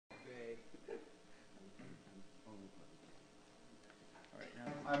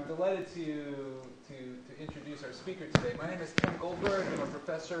delighted to introduce our speaker today. My name is Ken Goldberg. I'm a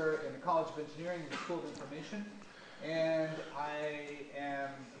professor in the College of Engineering and the School of Information, and I am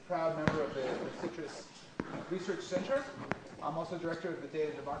a proud member of the Citrus Research Center. I'm also director of the Data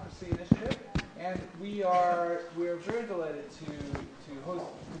and Democracy Initiative, and we are very delighted to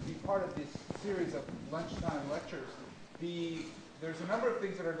be part of this series of lunchtime lectures. There's a number of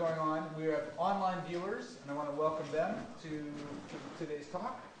things that are going on. We have online viewers, and I want to welcome them to today's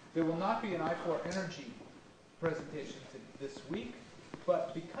talk. There will not be an I4 Energy presentation this week,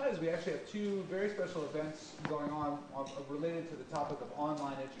 but because we actually have two very special events going on related to the topic of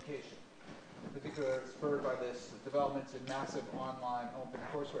online education, in particular spurred by this developments in massive online open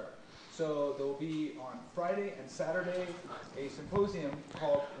courseware. So there will be on Friday and Saturday a symposium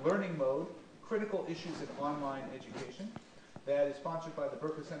called Learning Mode, Critical Issues in Online Education. That is sponsored by the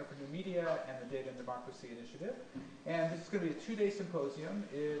Berkeley Center for New Media and the Data and Democracy Initiative. And this is going to be a two-day symposium.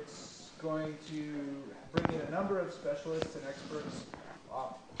 It's going to bring in a number of specialists and experts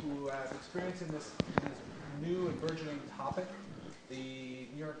who have experience in this new and burgeoning topic. The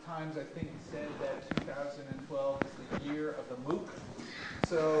New York Times, I think, said that 2012 is the year of the MOOC.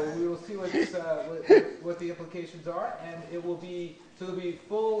 So we will see what the implications are, and it will be there'll be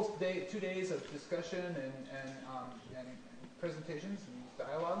full 2 days of discussion and presentations and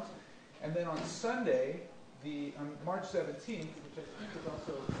dialogues, and then on Sunday, on March 17th, which I think is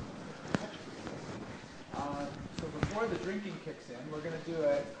also so before the drinking kicks in, we're going to do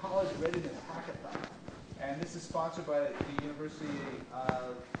a college readiness hackathon, and this is sponsored by the University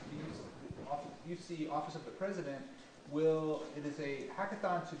of the UC Office of the President. It is a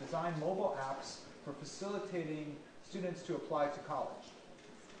hackathon to design mobile apps for facilitating students to apply to college.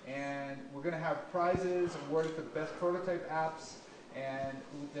 And we're going to have prizes awarded for the best prototype apps, and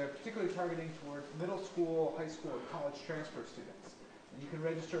they're particularly targeting towards middle school, high school, and college transfer students. And you can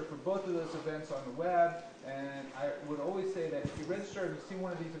register for both of those events on the web, and I would always say that if you register and you see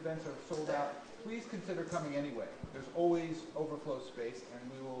one of these events are sold out, please consider coming anyway. There's always overflow space, and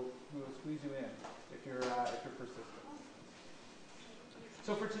we will squeeze you in if you're persistent.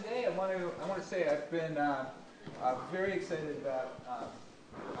 So for today, I want to say I've been very excited about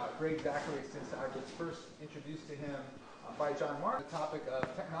Gregg Zachary since I was first introduced to him by John Mark, the topic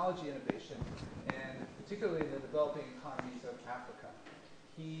of technology innovation, and particularly in the developing economies of Africa.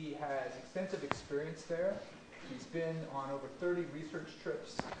 He has extensive experience there. He's been on over 30 research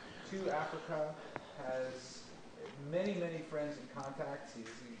trips to Africa, has many, many friends and contacts.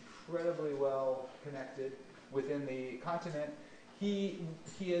 He's incredibly well connected within the continent. He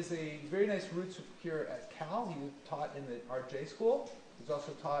has a very nice roots here at Cal. He taught in the RJ school. He's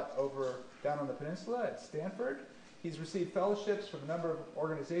also taught down on the peninsula at Stanford. He's received fellowships from a number of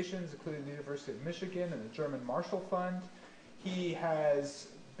organizations, including the University of Michigan and the German Marshall Fund. He has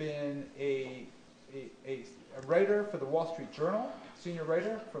been a writer for the Wall Street Journal, senior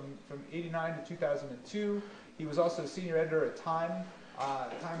writer from 89 to 2002. He was also senior editor at Time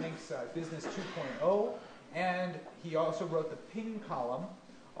Inc.'s Business 2.0, and he also wrote the Ping column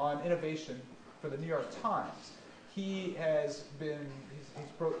on innovation for the New York Times. He has been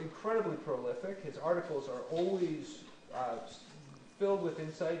incredibly prolific. His articles are always filled with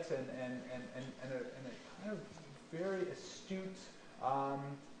insights and a kind of very astute,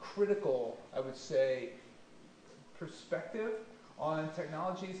 critical, I would say, perspective on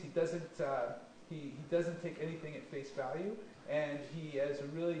technologies. He doesn't take anything at face value, and he has a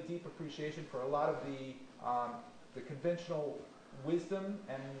really deep appreciation for a lot of the conventional wisdom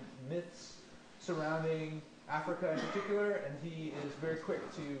and myths surrounding Africa in particular, and he is very quick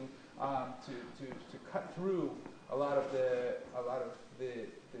to cut through a lot of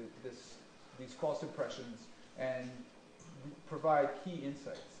these false impressions and provide key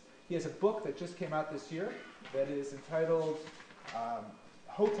insights. He has a book that just came out this year that is entitled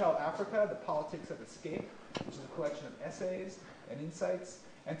Hotel Africa: The Politics of Escape, which is a collection of essays and insights.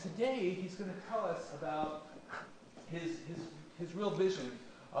 And today he's going to tell us about his real vision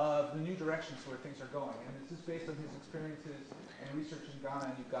of the new directions where things are going. And this is based on his experiences and research in Ghana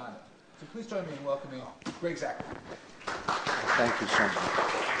and Uganda. So please join me in welcoming Gregg Zachary. Thank you so much.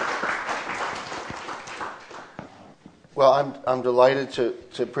 Well, I'm delighted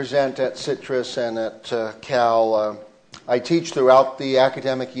to present at Citrus and at Cal. I teach throughout the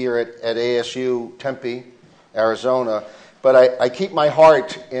academic year at ASU Tempe, Arizona, but I keep my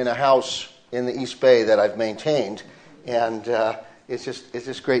heart in a house in the East Bay that I've maintained, and it's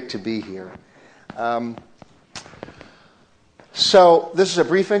just great to be here. So this is a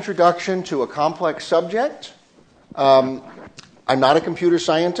brief introduction to a complex subject. I'm not a computer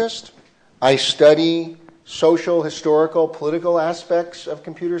scientist. I study social, historical, political aspects of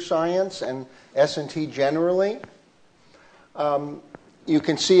computer science and S&T generally. You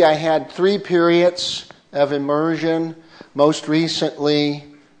can see I had 3 periods of immersion, most recently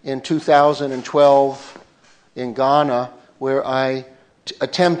in 2012 in Ghana, where I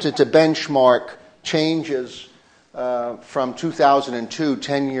attempted to benchmark changes from 2002,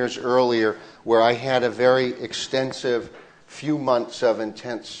 10 years earlier, where I had a very extensive few months of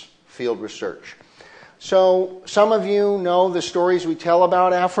intense field research. So some of you know the stories we tell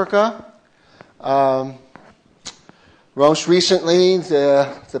about Africa. Most recently,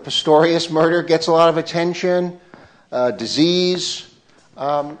 the Pistorius murder gets a lot of attention, disease.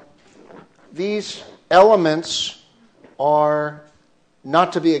 These elements are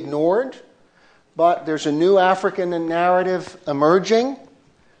not to be ignored, but there's a new African narrative emerging.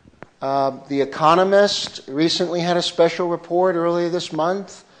 The Economist recently had a special report earlier this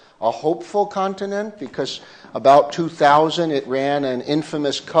month, a hopeful continent, because about 2000 it ran an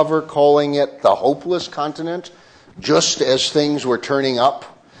infamous cover calling it the hopeless continent, just as things were turning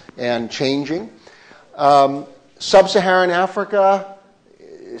up and changing. Sub-Saharan Africa,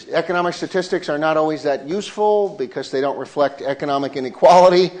 economic statistics are not always that useful because they don't reflect economic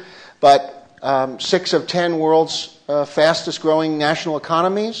inequality, but 6 of 10 world's fastest growing national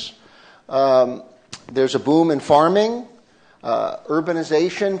economies. There's a boom in farming,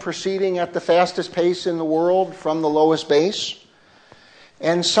 urbanization proceeding at the fastest pace in the world from the lowest base.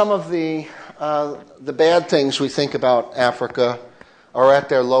 And some of the bad things we think about Africa are at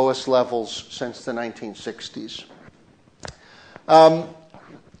their lowest levels since the 1960s.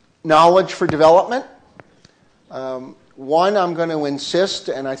 Knowledge for development. One, I'm going to insist,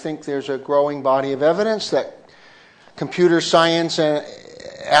 and I think there's a growing body of evidence, that computer science in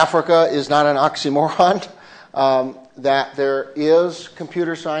Africa is not an oxymoron, that there is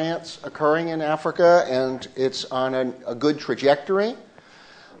computer science occurring in Africa, and it's on a good trajectory.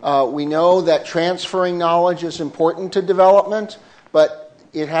 We know that transferring knowledge is important to development, but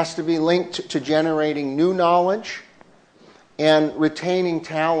it has to be linked to generating new knowledge, and retaining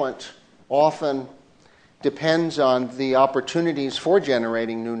talent often depends on the opportunities for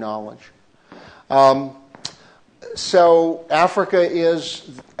generating new knowledge. So Africa is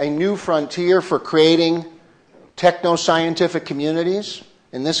a new frontier for creating techno-scientific communities,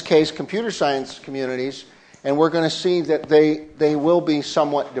 in this case computer science communities, and we're going to see that they will be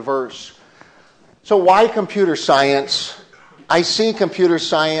somewhat diverse. So why computer science? I see computer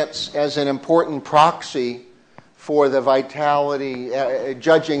science as an important proxy for the vitality,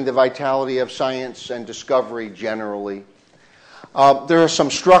 judging the vitality of science and discovery generally. There are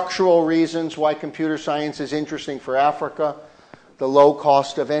some structural reasons why computer science is interesting for Africa. The low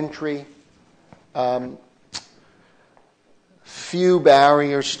cost of entry, few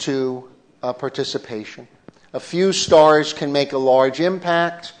barriers to participation. A few stars can make a large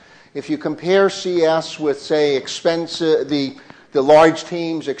impact. If you compare CS with, say, the large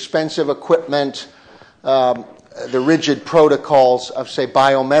teams, expensive equipment, the rigid protocols of, say,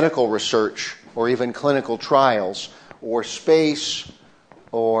 biomedical research or even clinical trials, or space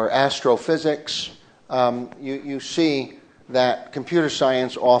or astrophysics, you see that computer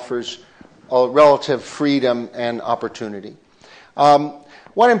science offers a relative freedom and opportunity.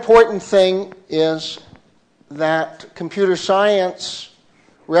 One important thing is that computer science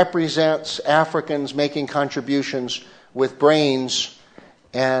represents Africans making contributions with brains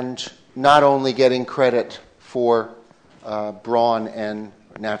and not only getting credit for brawn and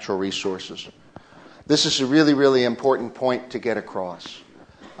natural resources. This is a really, really important point to get across.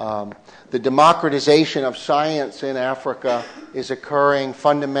 The democratization of science in Africa is occurring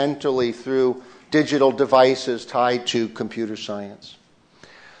fundamentally through digital devices tied to computer science.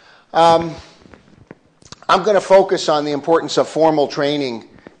 I'm going to focus on the importance of formal training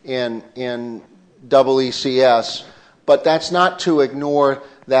in EECS, but that's not to ignore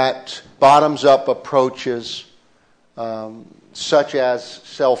that bottoms-up approaches, such as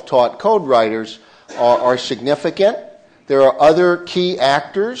self-taught code writers, are significant. There are other key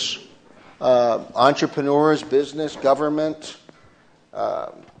actors, entrepreneurs, business, government,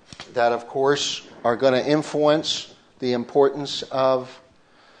 that of course are going to influence the importance of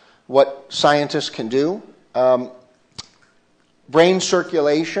what scientists can do. Brain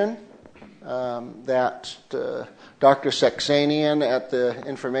circulation, that Dr. Saxenian at the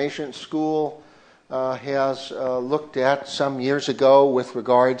Information School has looked at some years ago with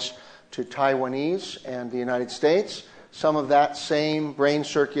regards to Taiwanese and the United States. Some of that same brain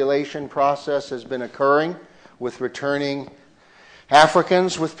circulation process has been occurring with returning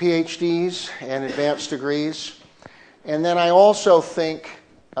Africans with PhDs and advanced degrees. And then I also think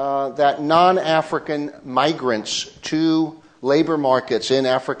that non-African migrants to labor markets in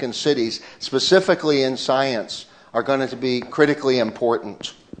African cities, specifically in science, are going to be critically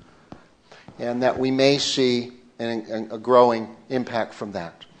important, and that we may see a growing impact from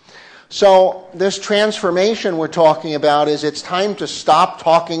that. So this transformation we're talking about is it's time to stop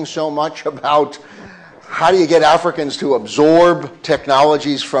talking so much about how do you get Africans to absorb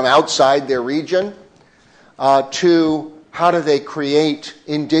technologies from outside their region to how do they create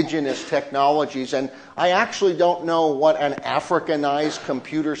indigenous technologies. And I actually don't know what an Africanized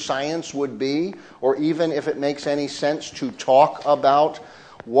computer science would be, or even if it makes any sense to talk about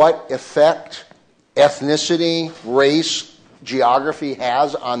what effect ethnicity, race, geography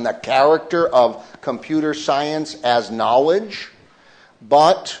has on the character of computer science as knowledge.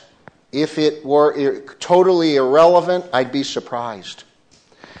 But if it were totally irrelevant, I'd be surprised.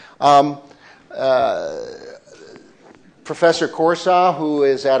 Professor Corsa, who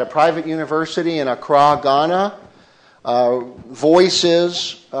is at a private university in Accra, Ghana,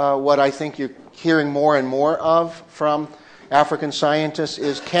 voices what I think you're hearing more and more of from African scientists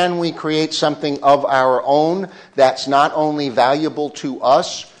is, can we create something of our own that's not only valuable to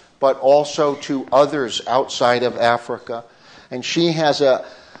us, but also to others outside of Africa? And she has a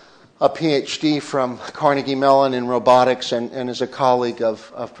PhD from Carnegie Mellon in robotics and is a colleague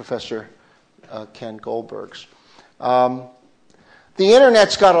of Professor Ken Goldberg's. The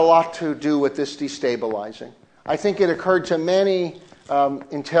Internet's got a lot to do with this destabilizing. I think it occurred to many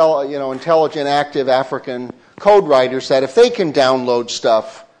intelligent, active African code writers that if they can download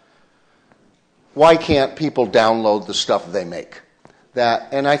stuff, why can't people download the stuff they make?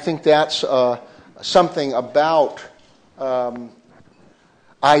 And I think that's something about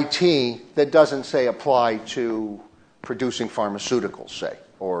IT that doesn't, say, apply to producing pharmaceuticals, say,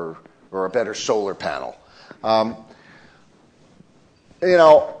 or a better solar panel.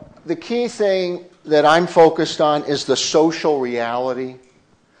 The key thing that I'm focused on is the social reality.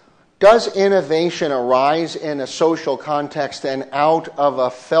 Does innovation arise in a social context and out of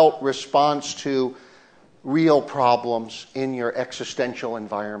a felt response to real problems in your existential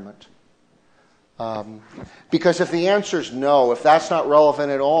environment? Because if the answer is no, if that's not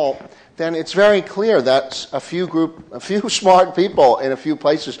relevant at all, then it's very clear that a few smart people in a few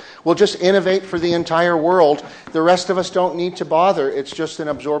places will just innovate for the entire world. The rest of us don't need to bother. It's just an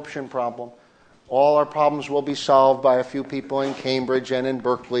absorption problem. All our problems will be solved by a few people in Cambridge and in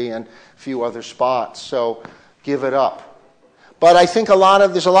Berkeley and a few other spots. So give it up. But I think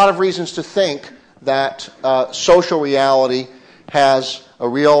there's a lot of reasons to think that social reality has a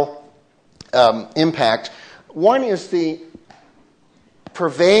real impact. One is the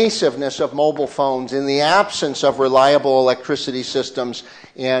pervasiveness of mobile phones in the absence of reliable electricity systems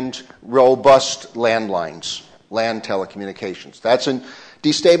and robust landlines, land telecommunications. That's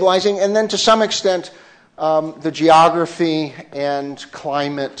destabilizing. And then to some extent, the geography and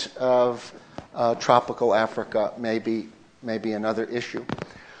climate of tropical Africa may be another issue.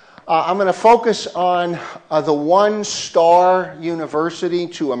 I'm going to focus on the one-star university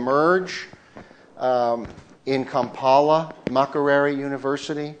to emerge in Kampala, Makerere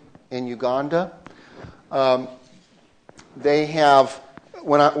University in Uganda. They have,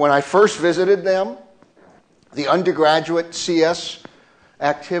 when I first visited them, the undergraduate CS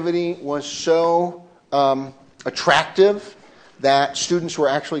activity was so attractive that students were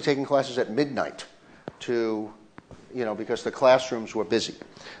actually taking classes at midnight because the classrooms were busy.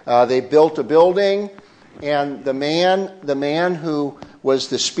 They built a building, and the man who was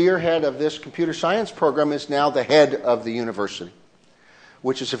the spearhead of this computer science program is now the head of the university,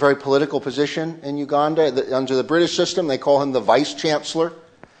 which is a very political position in Uganda. Under the British system, they call him the vice chancellor.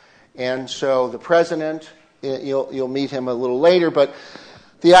 And so the president, you'll meet him a little later, but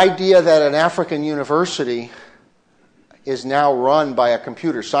the idea that an African university is now run by a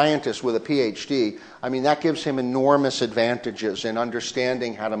computer scientist with a PhD, that gives him enormous advantages in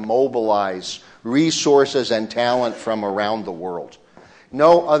understanding how to mobilize resources and talent from around the world.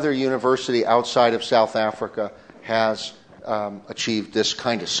 No other university outside of South Africa has achieved this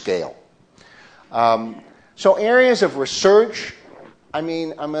kind of scale. So areas of research, I'm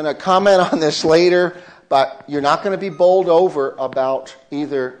going to comment on this later, but you're not going to be bowled over about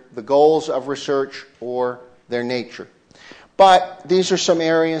either the goals of research or their nature. But these are some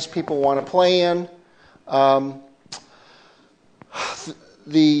areas people want to play in.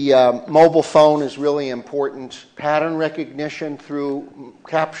 The mobile phone is really important. Pattern recognition through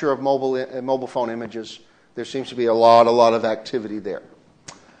capture of mobile phone images. There seems to be a lot of activity there.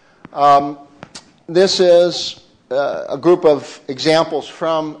 This is a group of examples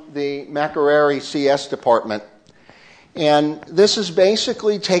from the Makerere CS department. And this is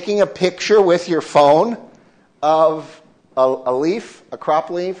basically taking a picture with your phone of a leaf, a crop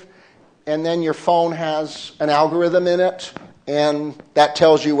leaf, and then your phone has an algorithm in it, and that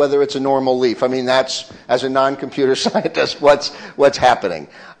tells you whether it's a normal leaf. I mean, that's, as a non-computer scientist, what's happening.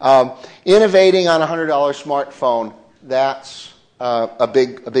 Innovating on a $100 smartphone, that's a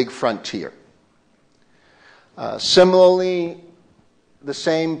big frontier. Similarly, the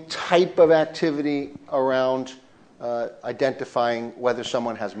same type of activity around identifying whether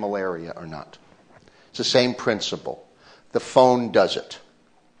someone has malaria or not. It's the same principle. The phone does it.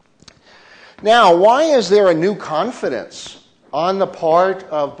 Now, why is there a new confidence on the part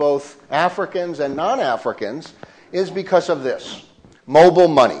of both Africans and non-Africans? Is because of this: mobile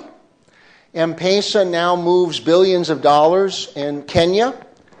money. M-Pesa now moves billions of dollars in Kenya.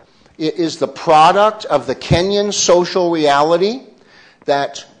 It is the product of the Kenyan social reality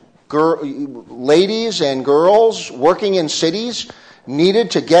that ladies and girls working in cities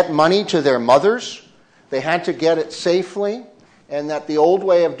needed to get money to their mothers. They had to get it safely, and that the old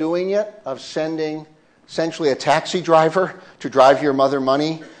way of doing it, of sending essentially a taxi driver to drive your mother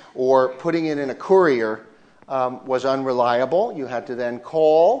money or putting it in a courier, was unreliable. You had to then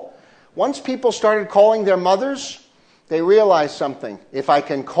call. Once people started calling their mothers, they realized something. If I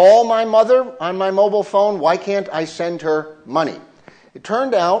can call my mother on my mobile phone, why can't I send her money? It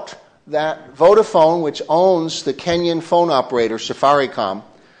turned out that Vodafone, which owns the Kenyan phone operator Safaricom,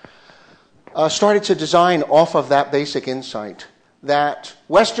 started to design off of that basic insight that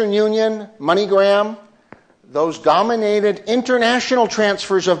Western Union, MoneyGram, those dominated international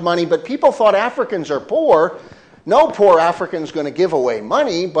transfers of money, but people thought Africans are poor. No poor African's going to give away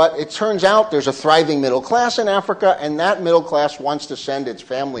money, but it turns out there's a thriving middle class in Africa, and that middle class wants to send its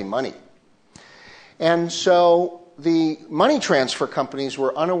family money. And so the money transfer companies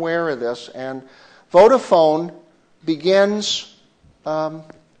were unaware of this, and Vodafone begins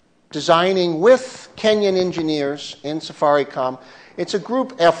designing with Kenyan engineers in Safaricom. It's a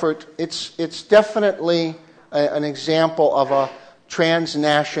group effort. It's definitely an example of a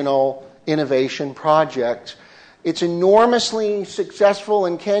transnational innovation project. It's enormously successful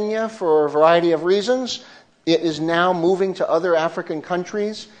in Kenya for a variety of reasons. It is now moving to other African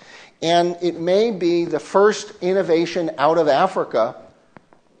countries, and it may be the first innovation out of Africa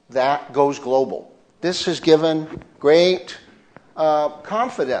that goes global. This has given great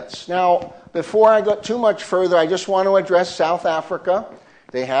confidence. Now, before I go too much further, I just want to address South Africa.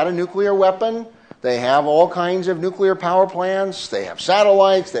 They had a nuclear weapon. They have all kinds of nuclear power plants. They have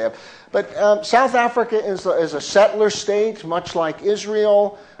satellites. But South Africa is a settler state, much like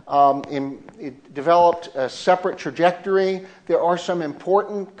Israel. It developed a separate trajectory. There are some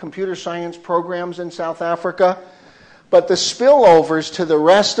important computer science programs in South Africa, but the spillovers to the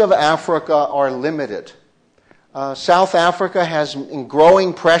rest of Africa are limited. South Africa has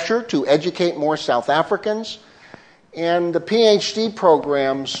growing pressure to educate more South Africans, and the PhD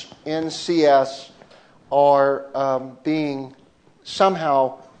programs in CS are being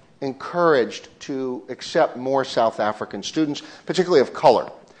somehow encouraged to accept more South African students, particularly of color.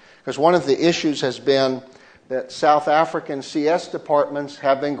 Because one of the issues has been that South African CS departments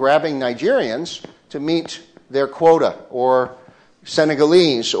have been grabbing Nigerians to meet their quota, or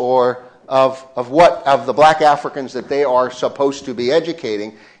Senegalese, or of the black Africans that they are supposed to be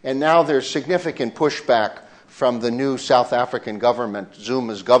educating. And now there's significant pushback from the new South African government,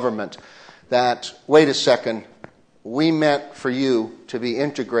 Zuma's government, that, wait a second, we meant for you to be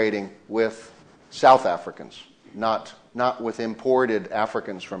integrating with South Africans, not with imported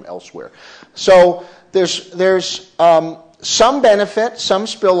Africans from elsewhere. So there's some benefit, some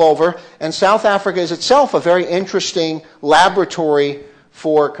spillover, and South Africa is itself a very interesting laboratory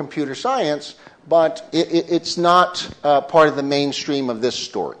for computer science, but it's not part of the mainstream of this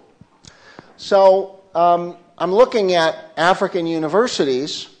story. So I'm looking at African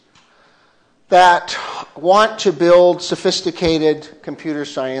universities that want to build sophisticated computer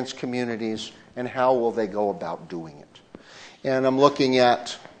science communities, and how will they go about doing it? And I'm looking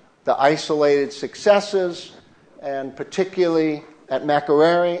at the isolated successes, and particularly at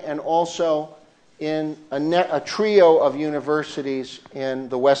Makerere, and also in a trio of universities in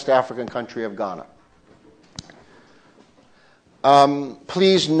the West African country of Ghana.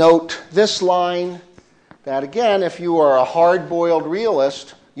 Please note this line, that again, if you are a hard-boiled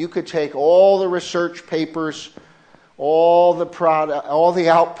realist, you could take all the research papers, all the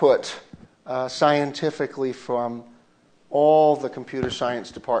output scientifically from all the computer science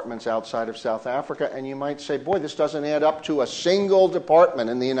departments outside of South Africa, and you might say, boy, this doesn't add up to a single department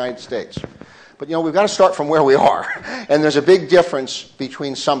in the United States. But we've got to start from where we are. And there's a big difference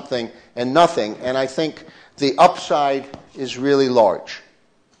between something and nothing. And I think the upside is really large.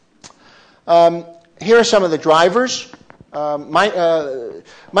 Here are some of the drivers.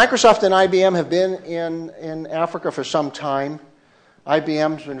 Microsoft and IBM have been in Africa for some time.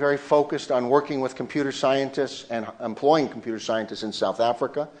 IBM's been very focused on working with computer scientists and employing computer scientists in South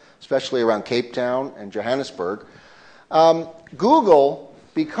Africa, especially around Cape Town and Johannesburg. Google,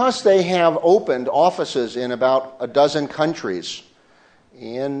 because they have opened offices in about a dozen countries,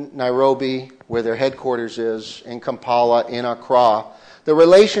 in Nairobi, where their headquarters is, in Kampala, in Accra, the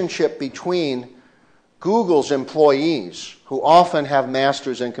relationship between Google's employees, who often have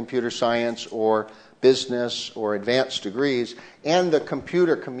masters in computer science or business or advanced degrees, and the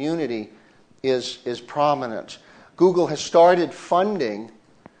computer community is prominent. Google has started funding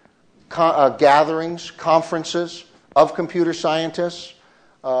gatherings, conferences of computer scientists.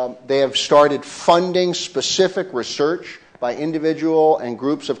 They have started funding specific research by individual and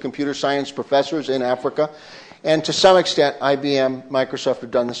groups of computer science professors in Africa. And to some extent, IBM, Microsoft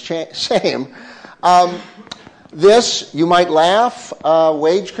have done the same. This, you might laugh,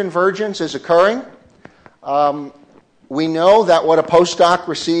 wage convergence is occurring. We know that what a postdoc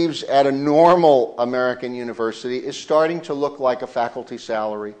receives at a normal American university is starting to look like a faculty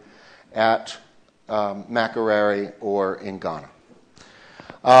salary at Makerere or in Ghana.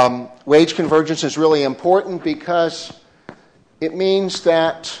 Wage convergence is really important because it means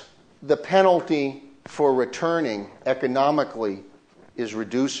that the penalty for returning economically is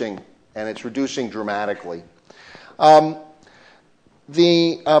reducing, and it's reducing dramatically.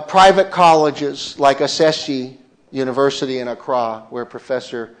 The private colleges like Assesi University in Accra, where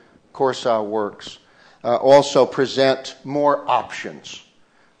Professor Corsa works, also present more options,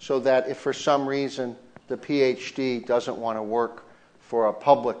 so that if for some reason the PhD doesn't want to work for a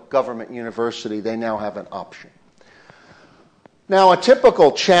public government university, they now have an option. Now, a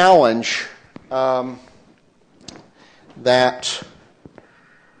typical challenge that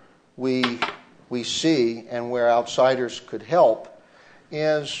we see, and where outsiders could help,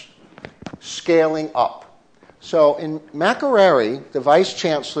 is scaling up. So in Makerere, the vice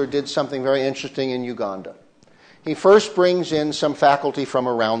chancellor did something very interesting in Uganda. He first brings in some faculty from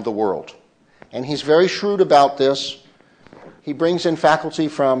around the world, and he's very shrewd about this. He brings in faculty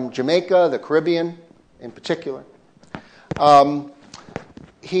from Jamaica, the Caribbean in particular.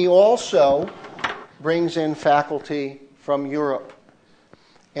 He also brings in faculty from Europe.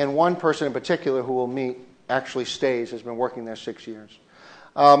 And one person in particular who we'll meet actually stays, has been working there 6 years.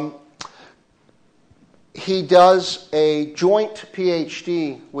 He does a joint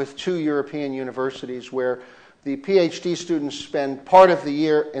PhD with 2 European universities where the PhD students spend part of the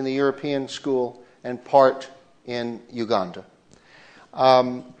year in the European school and part in Uganda.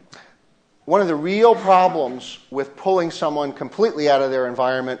 One of the real problems with pulling someone completely out of their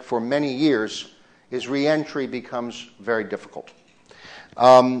environment for many years is re-entry becomes very difficult.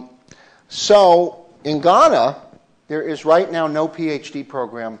 So in Ghana, there is right now no PhD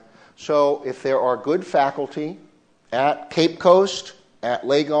program. So if there are good faculty at Cape Coast, at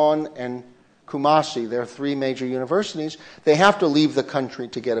Legon, and Kumasi, there are 3 major universities, they have to leave the country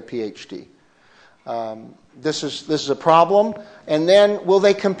to get a PhD. This is a problem. And then will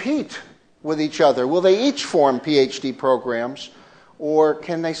they compete with each other? Will they each form PhD programs? Or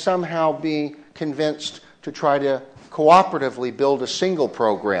can they somehow be convinced to try to cooperatively build a single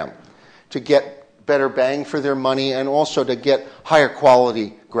program to get better bang for their money and also to get higher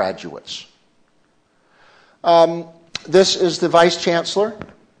quality graduates? This is the Vice Chancellor.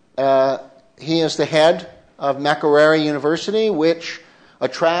 He is the head of Makerere University, which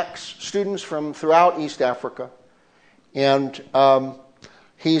attracts students from throughout East Africa. And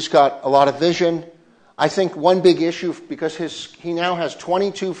he's got a lot of vision. I think one big issue, because he now has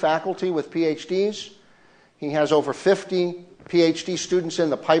 22 faculty with PhDs. He has over 50 PhD students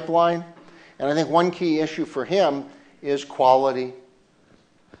in the pipeline. And I think one key issue for him is quality,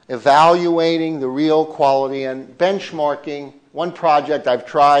 evaluating the real quality and benchmarking. One project I've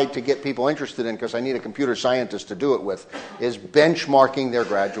tried to get people interested in, because I need a computer scientist to do it with, is benchmarking their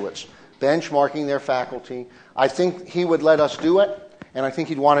graduates, benchmarking their faculty. I think he would let us do it, and I think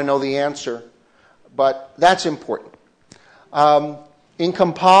he'd want to know the answer. But that's important. In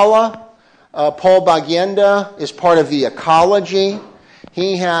Kampala, Paul Bagyenda is part of the ecology.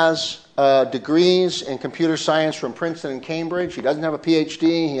 He has degrees in computer science from Princeton and Cambridge. He doesn't have a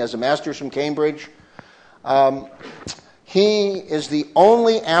PhD. He has a master's from Cambridge. He is the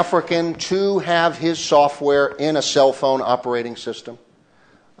only African to have his software in a cell phone operating system.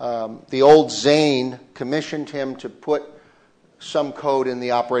 The old Zane commissioned him to put some code in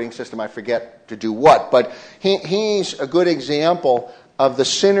the operating system. I forget to do what, but he's a good example of the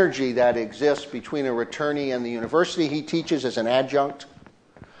synergy that exists between a returnee and the university. He teaches as an adjunct.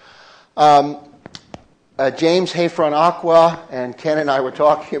 James Hayfron Aqua, and Ken and I were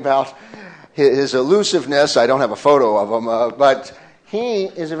talking about his elusiveness. I don't have a photo of him, but he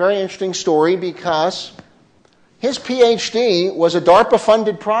is a very interesting story because his PhD was a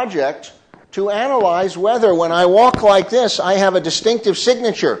DARPA-funded project to analyze whether when I walk like this, I have a distinctive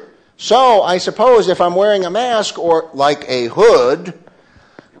signature. So I suppose if I'm wearing a mask or like a hood,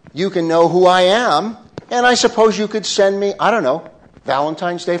 you can know who I am, and I suppose you could send me, I don't know,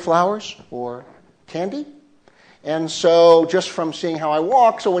 Valentine's Day flowers or candy. And so just from seeing how I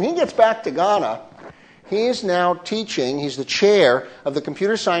walk, so when he gets back to Ghana, he is now teaching, he's the chair of the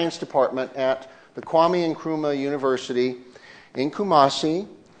computer science department at the Kwame Nkrumah University in Kumasi,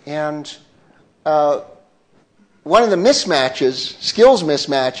 and one of the mismatches, skills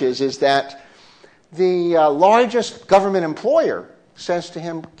mismatches, is that the largest government employer says to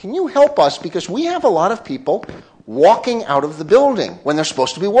him, can you help us because we have a lot of people walking out of the building when they're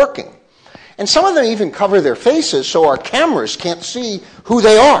supposed to be working. And some of them even cover their faces so our cameras can't see who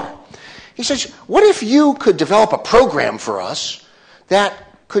they are. He says, what if you could develop a program for us that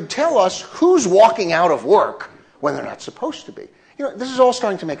could tell us who's walking out of work when they're not supposed to be? You know, this is all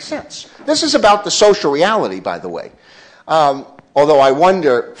starting to make sense. This is about the social reality, by the way. Although I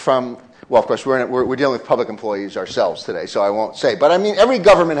wonder from, well, of course, we're dealing with public employees ourselves today, so I won't say. But I mean, every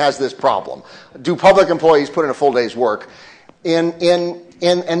government has this problem. Do public employees put in a full day's work? And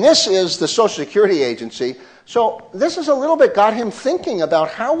this is the Social Security Agency. So this is a little bit got him thinking about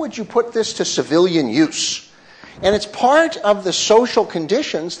how would you put this to civilian use? And it's part of the social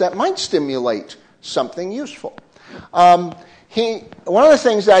conditions that might stimulate something useful. One of the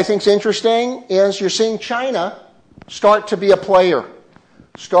things that I think is interesting is you're seeing China start to be a player,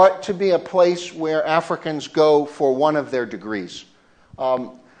 start to be a place where Africans go for one of their degrees.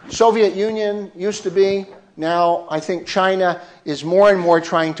 Soviet Union used to be. Now I think China is more and more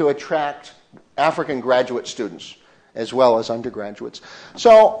trying to attract African graduate students as well as undergraduates.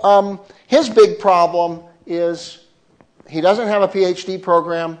 So his big problem is he doesn't have a PhD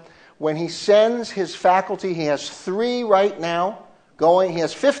program. When he sends his faculty, he has 3 right now going. He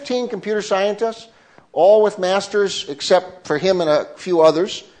has 15 computer scientists, all with masters except for him and a few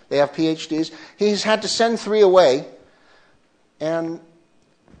others. They have PhDs. He's had to send 3 away, and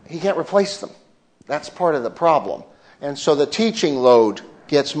he can't replace them. That's part of the problem. And so the teaching load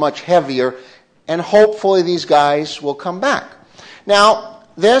gets much heavier, and hopefully these guys will come back. Now,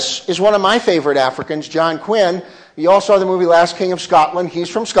 this is one of my favorite Africans, John Quinn. You all saw the movie Last King of Scotland. He's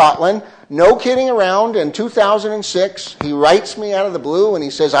from Scotland. No kidding around. In 2006, he writes me out of the blue and he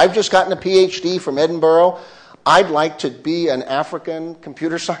says, I've just gotten a PhD from Edinburgh. I'd like to be an African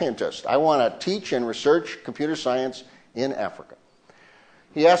computer scientist. I want to teach and research computer science in Africa.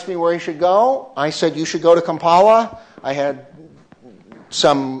 He asked me where he should go. I said, you should go to Kampala. I had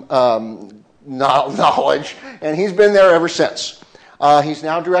some knowledge, and he's been there ever since. He's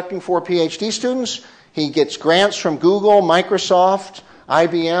now directing 4 PhD students. He gets grants from Google, Microsoft,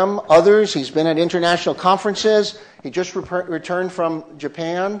 IBM, others. He's been at international conferences. He just returned from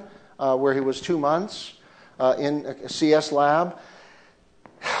Japan, where he was 2 months in a CS lab.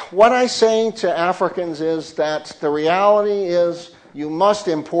 What I say to Africans is that the reality is you must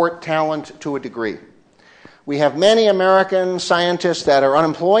import talent to a degree. We have many American scientists that are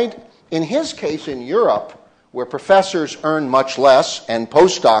unemployed. In his case, in Europe, where professors earn much less and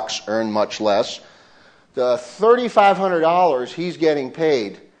postdocs earn much less, the $3,500 he's getting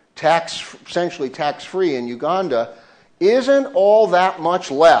paid, essentially tax-free in Uganda, isn't all that much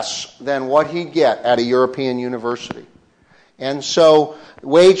less than what he'd get at a European university. And so,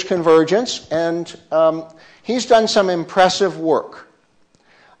 wage convergence, and he's done some impressive work.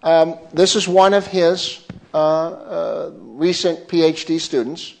 This is one of his recent PhD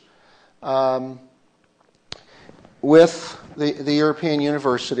students with the European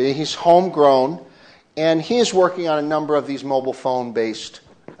University. He's homegrown, and he is working on a number of these mobile phone-based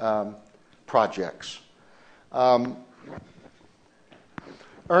projects.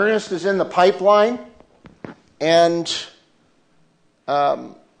 Ernest is in the pipeline, and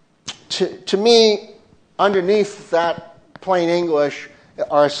to me, underneath that plain English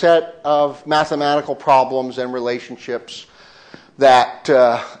are a set of mathematical problems and relationships that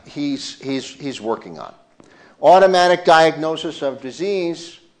he's working on. Automatic diagnosis of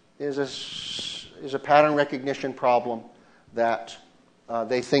disease is a pattern recognition problem that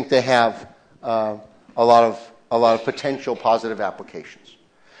they think they have a lot of potential positive applications.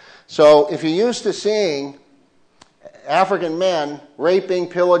 So if you're used to seeing African men raping,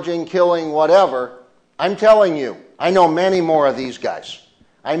 pillaging, killing, whatever, I'm telling you, I know many more of these guys.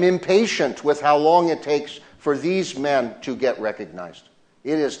 I'm impatient with how long it takes for these men to get recognized.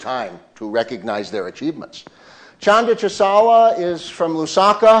 It is time to recognize their achievements. Chanda Chisala is from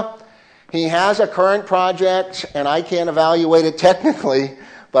Lusaka. He has a current project, and I can't evaluate it technically,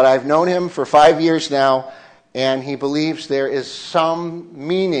 but I've known him for 5 years now, and he believes there is some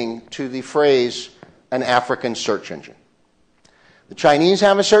meaning to the phrase, an African search engine. The Chinese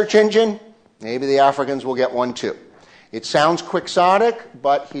have a search engine. Maybe the Africans will get one too. It sounds quixotic,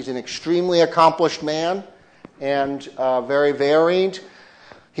 but he's an extremely accomplished man and very varied.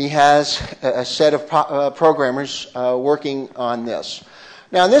 He has a set of programmers working on this.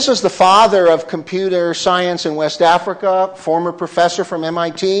 Now, this is the father of computer science in West Africa, former professor from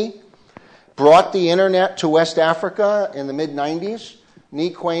MIT, brought the internet to West Africa in the mid-90s.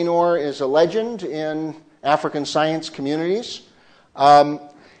 Nick Quaynor is a legend in African science communities.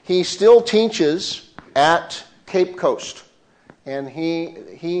 He still teaches at Cape Coast, and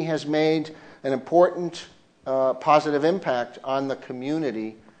he has made an important positive impact on the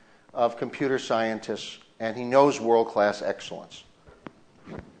community of computer scientists, and he knows world-class excellence.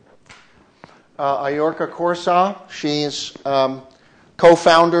 Ayorka Corsa, she's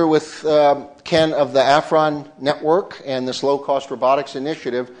co-founder with Ken of the Afron Network and this low-cost robotics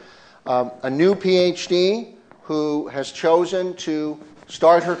initiative, a new PhD who has chosen to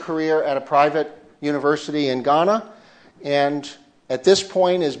start her career at a private university in Ghana, and at this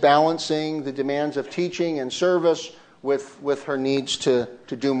point is balancing the demands of teaching and service with her needs to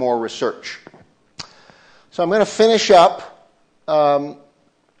do more research. So I'm going to finish up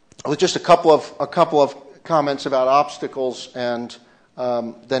with just a couple of comments about obstacles and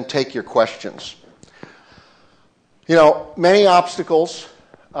then take your questions. You know, many obstacles.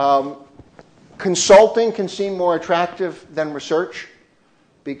 Consulting can seem more attractive than research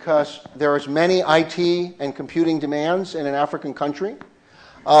because there is many IT and computing demands in an African country.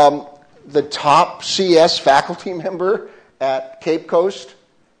 The top CS faculty member at Cape Coast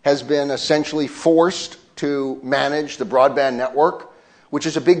has been essentially forced to manage the broadband network, which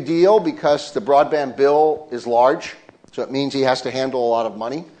is a big deal because the broadband bill is large, so it means he has to handle a lot of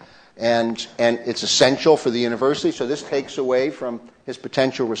money, and it's essential for the university, so this takes away from his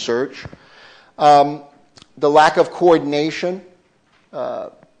potential research. The lack of coordination.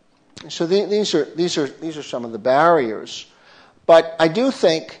 So these are some of the barriers. But I do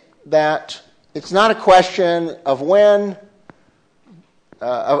think that it's not a question of whether,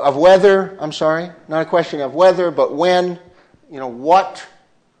 not a question of whether, but when,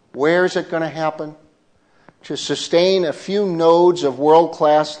 where is it going to happen? To sustain a few nodes of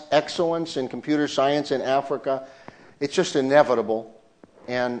world-class excellence in computer science in Africa, it's just inevitable,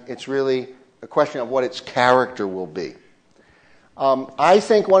 and it's really a question of what its character will be. I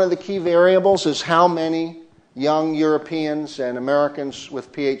think one of the key variables is how many young Europeans and Americans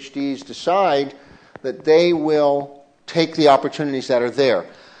with PhDs decide that they will take the opportunities that are there.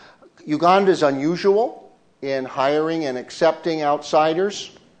 Uganda is unusual in hiring and accepting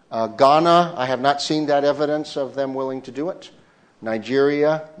outsiders. Ghana, I have not seen that evidence of them willing to do it.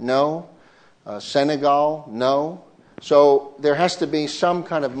 Nigeria, no. Senegal, no. So there has to be some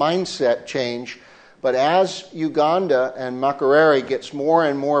kind of mindset change. But as Uganda and Makerere gets more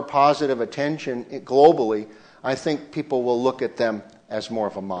and more positive attention globally, I think people will look at them as more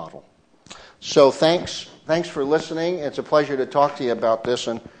of a model. So thanks for listening. It's a pleasure to talk to you about this,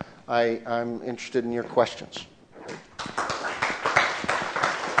 and I'm interested in your questions.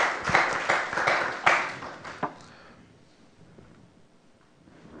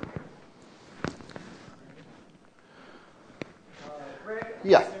 Gregg,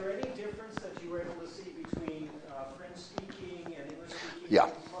 Yeah. is there any difference that you were able to see between French-speaking and English-speaking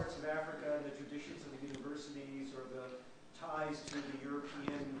parts of Africa, the traditions of the universities, or the ties to the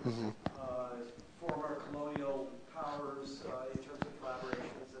European former colonial powers in terms of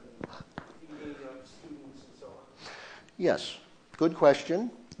collaborations and feeding of students and so on? Yes, good question.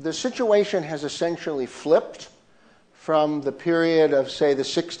 The situation has essentially flipped from the period of, say, the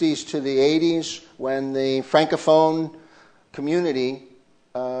 60s to the 80s when the Francophone community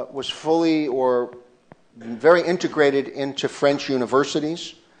was fully or very integrated into French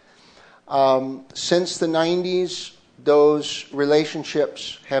universities. Since the 90s, those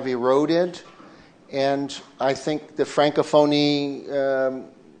relationships have eroded, and I think the Francophonie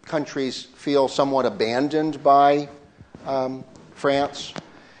countries feel somewhat abandoned by France,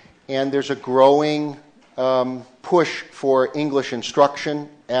 and there's a growing push for English instruction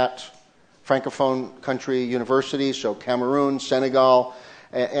at Francophone country universities, so Cameroon, Senegal,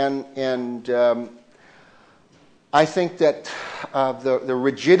 and I think that the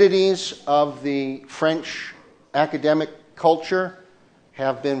rigidities of the French academic culture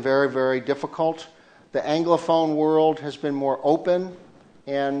have been very, very difficult. The Anglophone world has been more open,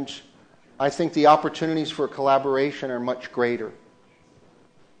 and I think the opportunities for collaboration are much greater.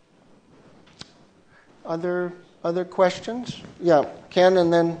 Other questions? Yeah, Ken,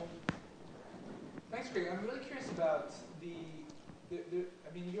 and then... Thanks, Greg. I'm really curious about I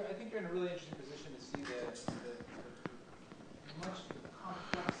think you're in a really interesting position to see the much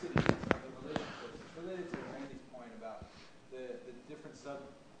complexity of the relationships. It's related to Randy's point about the different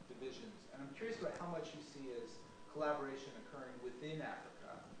subdivisions. And I'm curious about how much you see as collaboration occurring within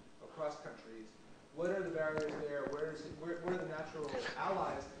Africa, across countries. What are the barriers there? Where are the natural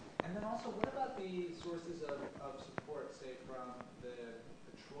allies? And then also, what about the sources of support, say, from the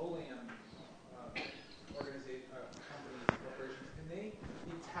petroleum companies, corporations? Can they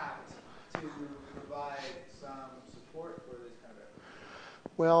be tapped to provide some support for this kind of effort?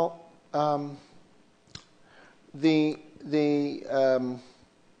 Well, the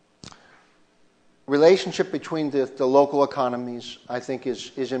relationship between the local economies, I think,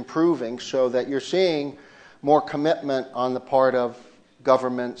 is improving, so that you're seeing more commitment on the part of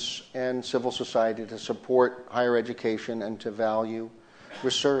governments and civil society to support higher education and to value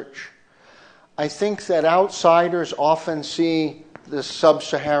research. I think that outsiders often see the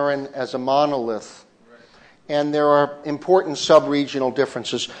sub-Saharan as a monolith, and there are important sub-regional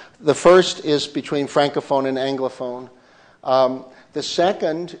differences. The first is between Francophone and Anglophone. The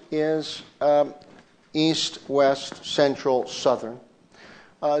second is East, West, Central, Southern.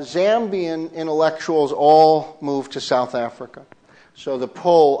 Zambian intellectuals all moved to South Africa. So the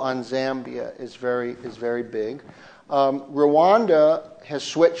pull on Zambia is very big. Rwanda has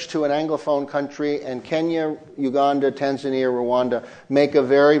switched to an Anglophone country, and Kenya, Uganda, Tanzania, Rwanda make a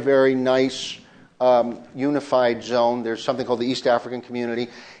very, very nice unified zone. There's something called the East African Community,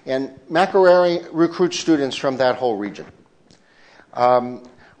 and Makerere recruits students from that whole region.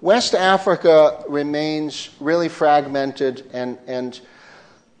 West Africa remains really fragmented, and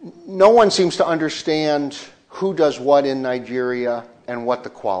no one seems to understand who does what in Nigeria and what the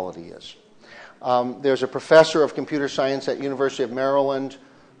quality is. There's a professor of computer science at University of Maryland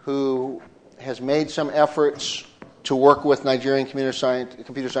who has made some efforts to work with Nigerian computer science.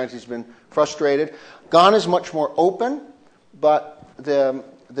 He's been frustrated. Ghana is much more open, but the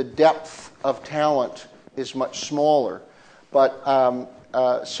depth of talent is much smaller. But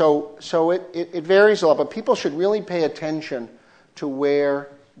so it varies a lot. But people should really pay attention to where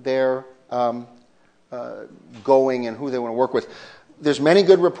they're going and who they want to work with. There's many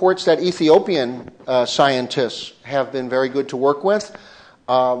good reports that Ethiopian scientists have been very good to work with.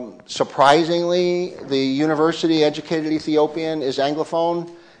 Surprisingly, the university-educated Ethiopian is Anglophone,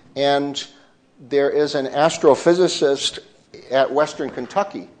 and there is an astrophysicist at Western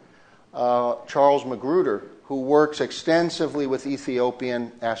Kentucky, Charles Magruder, who works extensively with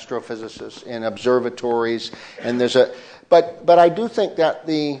Ethiopian astrophysicists in observatories. And but I do think that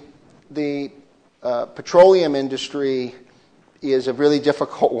the petroleum industry is a really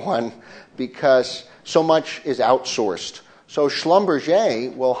difficult one because so much is outsourced. So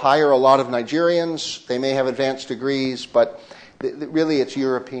Schlumberger will hire a lot of Nigerians. They may have advanced degrees, but really it's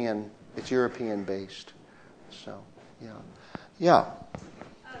European. It's European based. So yeah.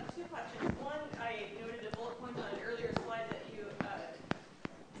 Two questions. One, I noted a bullet point on an earlier slide that you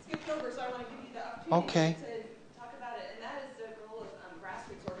skipped over, so I want to give you the opportunity to talk about it, and that is the role of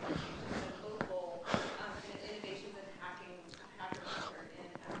grassroots organizations and local innovations and hacker culture in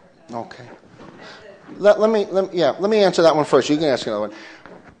Africa. Okay. Let me answer that one first. You can ask another one.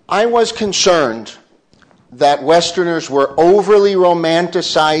 I was concerned that Westerners were overly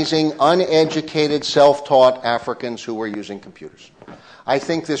romanticizing uneducated, self-taught Africans who were using computers. I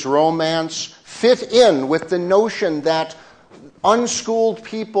think this romance fit in with the notion that unschooled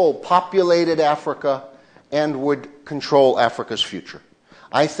people populated Africa and would control Africa's future.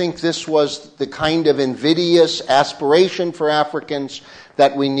 I think this was the kind of invidious aspiration for Africans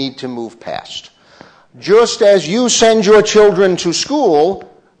that we need to move past. Just as you send your children to school,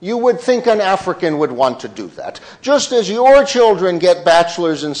 you would think an African would want to do that. Just as your children get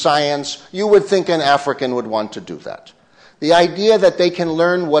bachelors in science, you would think an African would want to do that. The idea that they can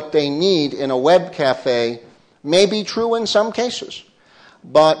learn what they need in a web cafe may be true in some cases,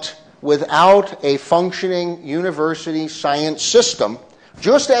 but without a functioning university science system,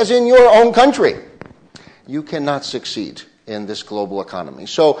 just as in your own country, you cannot succeed in this global economy.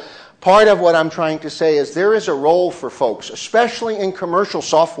 So part of what I'm trying to say is there is a role for folks, especially in commercial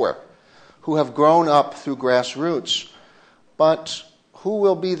software, who have grown up through grassroots, but who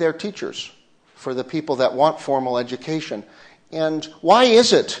will be their teachers for the people that want formal education? And why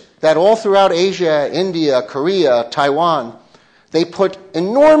is it that all throughout Asia, India, Korea, Taiwan, they put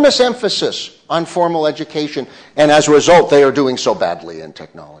enormous emphasis on formal education, and as a result, they are doing so badly in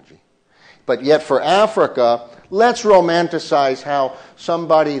technology? But yet for Africa, let's romanticize how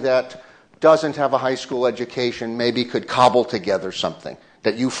somebody that doesn't have a high school education maybe could cobble together something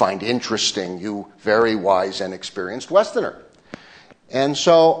that you find interesting, you very wise and experienced Westerner. And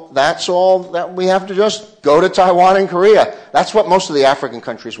so that's all that we have to just go to Taiwan and Korea. That's what most of the African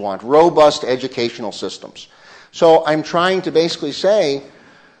countries want, robust educational systems. So I'm trying to basically say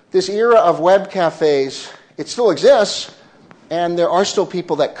this era of web cafes, it still exists, and there are still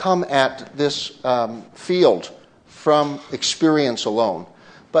people that come at this field from experience alone.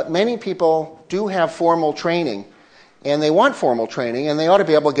 But many people do have formal training, and they want formal training, and they ought to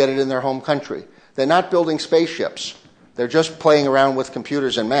be able to get it in their home country. They're not building spaceships. They're just playing around with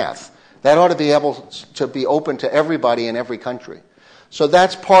computers and math. That ought to be able to be open to everybody in every country. So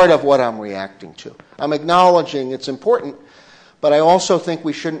that's part of what I'm reacting to. I'm acknowledging it's important, but I also think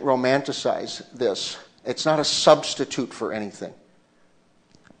we shouldn't romanticize this. It's not a substitute for anything.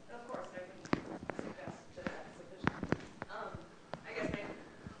 Of course, I can suggest that that's sufficient. I guess my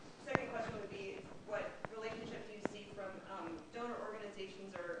second question would be, what relationship do you see from donor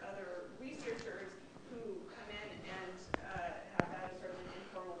organizations or other researchers who come in and have that as sort of an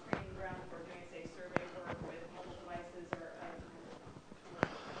informal training ground for doing, say, survey work with mobile devices or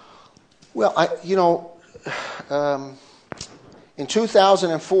Well, in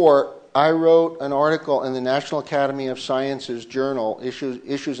 2004, I wrote an article in the National Academy of Sciences journal,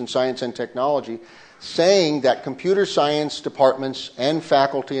 Issues in Science and Technology, saying that computer science departments and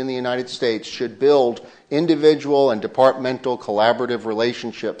faculty in the United States should build individual and departmental collaborative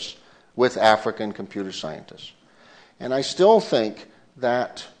relationships with African computer scientists. And I still think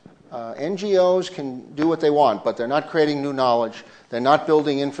that NGOs can do what they want, but they're not creating new knowledge. They're not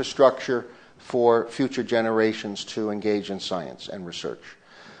building infrastructure for future generations to engage in science and research.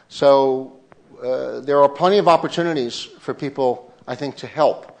 So there are plenty of opportunities for people, I think, to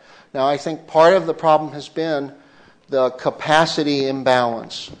help. Now, I think part of the problem has been the capacity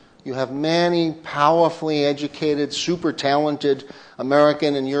imbalance. You have many powerfully educated, super talented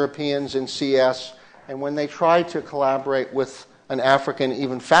American and Europeans in CS, and when they try to collaborate with an African,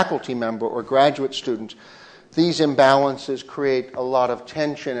 even faculty member or graduate student, these imbalances create a lot of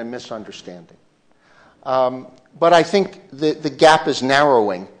tension and misunderstanding. But I think the gap is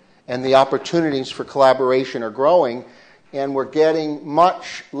narrowing, and the opportunities for collaboration are growing, and we're getting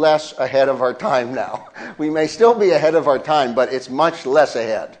much less ahead of our time now. We may still be ahead of our time, but it's much less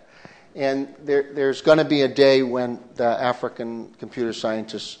ahead. And there's going to be a day when the African computer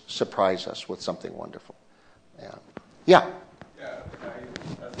scientists surprise us with something wonderful. Yeah.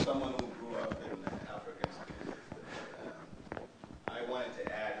 As someone who grew up in African schools, I wanted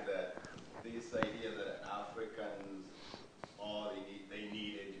to add that this idea that Africans they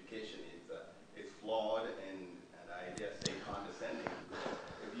need education is flawed and I dare say condescending.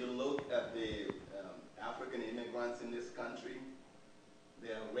 If you look at the African immigrants in this country,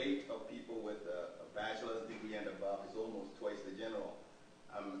 their rate of people with a bachelor's degree and above is almost twice the general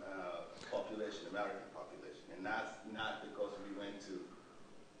population, American population, and that's not because we went to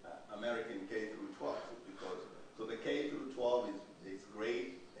American K through 12. So the K through 12 is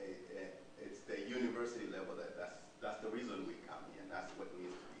great. It's the university level that's the reason we come here, and that's what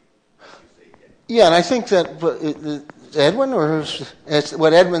needs to be, as you say. Yeah, and I think that Edwin, or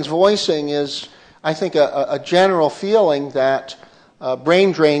what Edwin's voicing is, I think, a general feeling that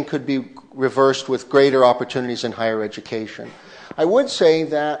brain drain could be reversed with greater opportunities in higher education. I would say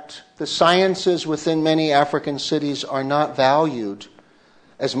that the sciences within many African cities are not valued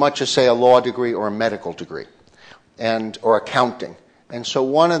as much as, say, a law degree or a medical degree, or accounting. And so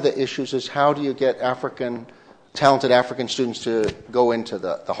one of the issues is, how do you get talented African students to go into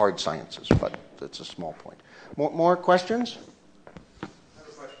the hard sciences? But that's a small point. More questions? I have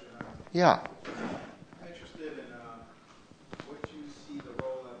a question. Yeah. I'm interested in what you see the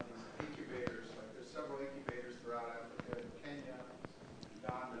role of these incubators. Like, there's several incubators throughout Africa, Kenya,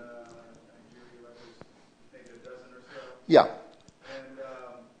 Uganda, Nigeria, like maybe a dozen or so. Yeah. And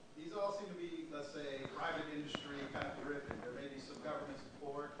these all seem to be, let's say, private industry kind of driven. There may be some government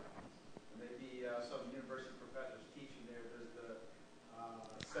support. There may be some university professors teaching there. There's the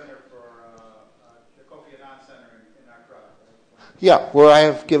Center for the Kofi Annan Center in Accra. Right? Yeah, where I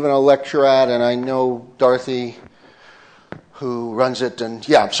have given a lecture at, and I know Dorothy, who runs it. And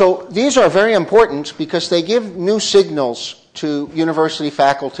yeah, so these are very important because they give new signals to university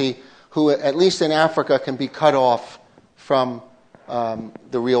faculty who, at least in Africa, can be cut off from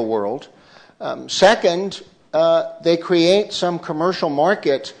the real world. Second, they create some commercial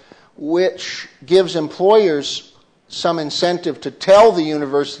market which gives employers some incentive to tell the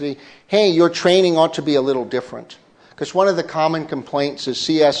university, hey, your training ought to be a little different. Because one of the common complaints is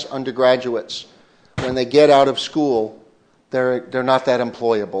CS undergraduates, when they get out of school, they're not that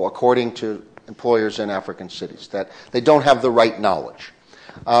employable, according to employers in African cities, that they don't have the right knowledge.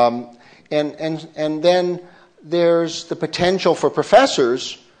 And then there's the potential for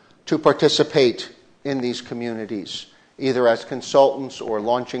professors to participate in these communities, either as consultants or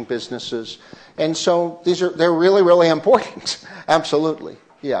launching businesses. And so they're really, really important. Absolutely.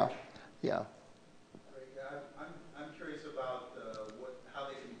 Yeah. Yeah. I'm curious about how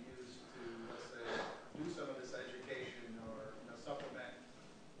they can be used to, let's say, do some of this education or supplement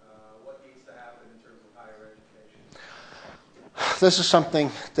what needs to happen in terms of higher education. This is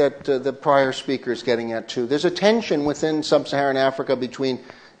something that the prior speaker is getting at too. There's a tension within sub-Saharan Africa between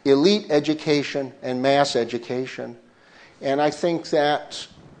elite education and mass education. And I think that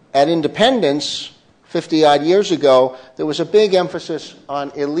at independence, 50-odd years ago, there was a big emphasis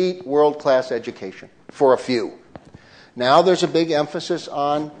on elite world-class education for a few. Now there's a big emphasis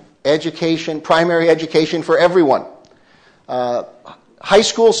on education, primary education for everyone. High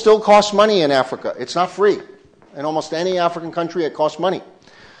school still costs money in Africa. It's not free. In almost any African country, it costs money.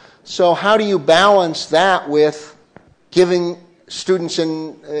 So how do you balance that with giving students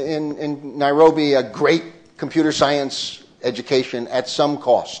in Nairobi a great computer science education at some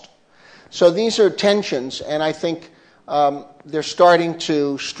cost? So these are tensions, and I think they're starting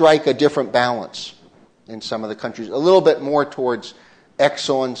to strike a different balance in some of the countries, a little bit more towards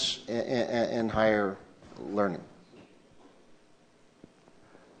excellence in higher learning.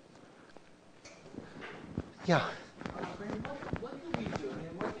 Yeah. What can we do? I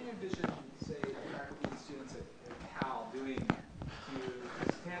mean, what do you envision, say, American students at Cal doing to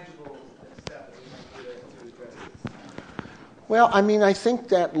this tangible step that we might do to address this? Well, I mean, I think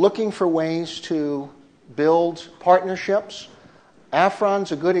that looking for ways to build partnerships,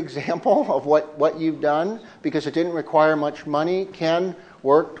 Afron's a good example of what you've done because it didn't require much money. Ken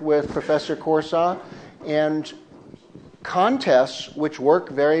worked with Professor Corsa, and contests which work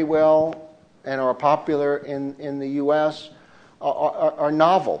very well and are popular in the U.S. are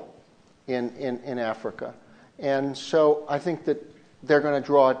novel in Africa. And so I think that they're going to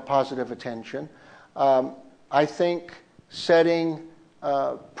draw positive attention. I think setting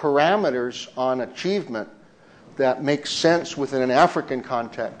parameters on achievement that make sense within an African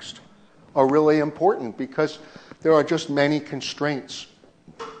context are really important because there are just many constraints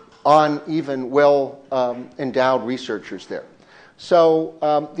on even well-endowed researchers there. So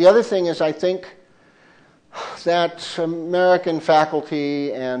the other thing is I think that American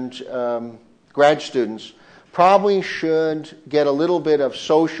faculty and grad students probably should get a little bit of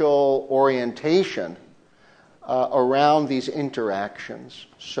social orientation around these interactions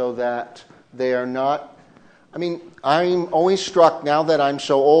so that they are not... I mean, I'm always struck, now that I'm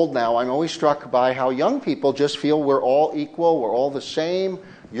so old now, I'm always struck by how young people just feel we're all equal, we're all the same,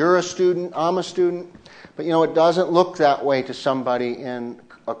 you're a student, I'm a student. But, you know, it doesn't look that way to somebody in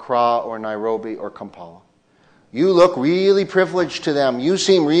Accra or Nairobi or Kampala. You look really privileged to them. You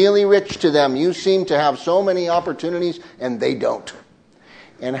seem really rich to them. You seem to have so many opportunities, and they don't.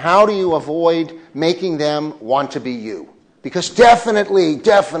 And how do you avoid making them want to be you? Because definitely,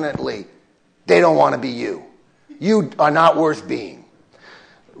 they don't want to be you. You are not worth being.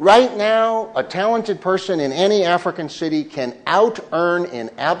 Right now, a talented person in any African city can out-earn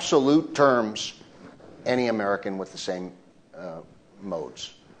in absolute terms any American with the same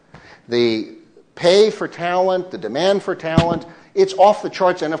modes. The pay for talent, the demand for talent, it's off the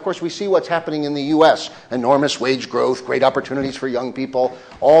charts. And of course, we see what's happening in the U.S. Enormous wage growth, great opportunities for young people,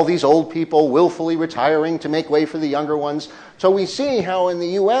 all these old people willfully retiring to make way for the younger ones. So we see how in the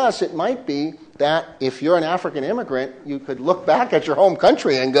U.S. it might be that if you're an African immigrant, you could look back at your home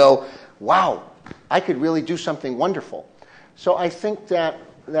country and go, wow, I could really do something wonderful. So I think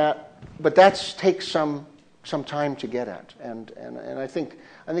but that takes some time to get at. And I think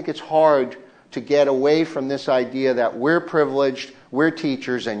it's hard to get away from this idea that we're privileged, we're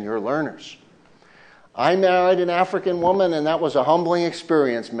teachers, and you're learners. I married an African woman, and that was a humbling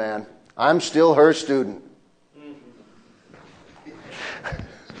experience, man. I'm still her student.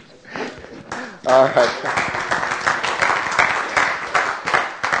 All right.